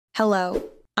Hello,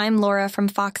 I'm Laura from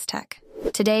Foxtecc.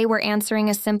 Today we're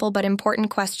answering a simple but important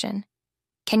question.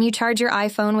 Can you charge your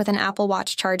iPhone with an Apple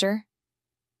Watch charger?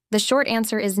 The short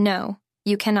answer is no,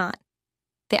 you cannot.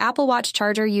 The Apple Watch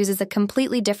charger uses a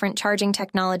completely different charging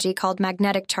technology called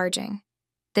magnetic charging.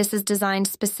 This is designed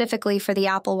specifically for the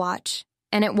Apple Watch,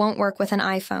 and it won't work with an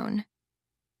iPhone.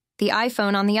 The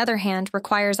iPhone, on the other hand,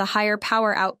 requires a higher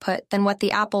power output than what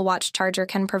the Apple Watch charger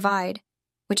can provide,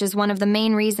 which is one of the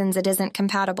main reasons it isn't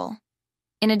compatible.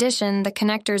 In addition, the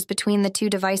connectors between the two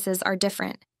devices are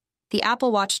different. The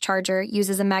Apple Watch charger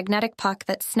uses a magnetic puck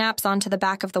that snaps onto the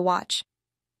back of the watch.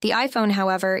 The iPhone,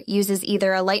 however, uses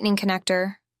either a Lightning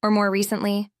connector or, more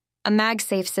recently, a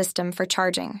MagSafe system for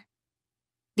charging.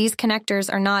 These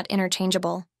connectors are not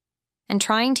interchangeable, and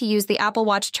trying to use the Apple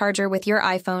Watch charger with your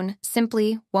iPhone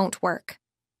simply won't work.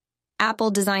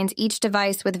 Apple designs each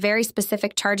device with very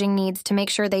specific charging needs to make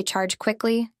sure they charge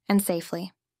quickly and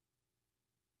safely.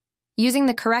 Using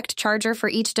the correct charger for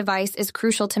each device is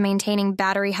crucial to maintaining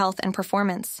battery health and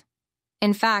performance.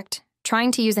 In fact,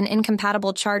 trying to use an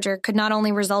incompatible charger could not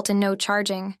only result in no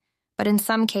charging, but in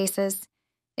some cases,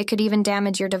 it could even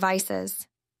damage your devices.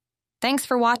 Thanks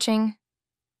for watching.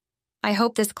 I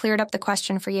hope this cleared up the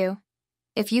question for you.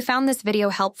 If you found this video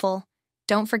helpful,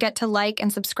 don't forget to like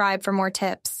and subscribe for more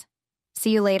tips.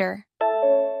 See you later.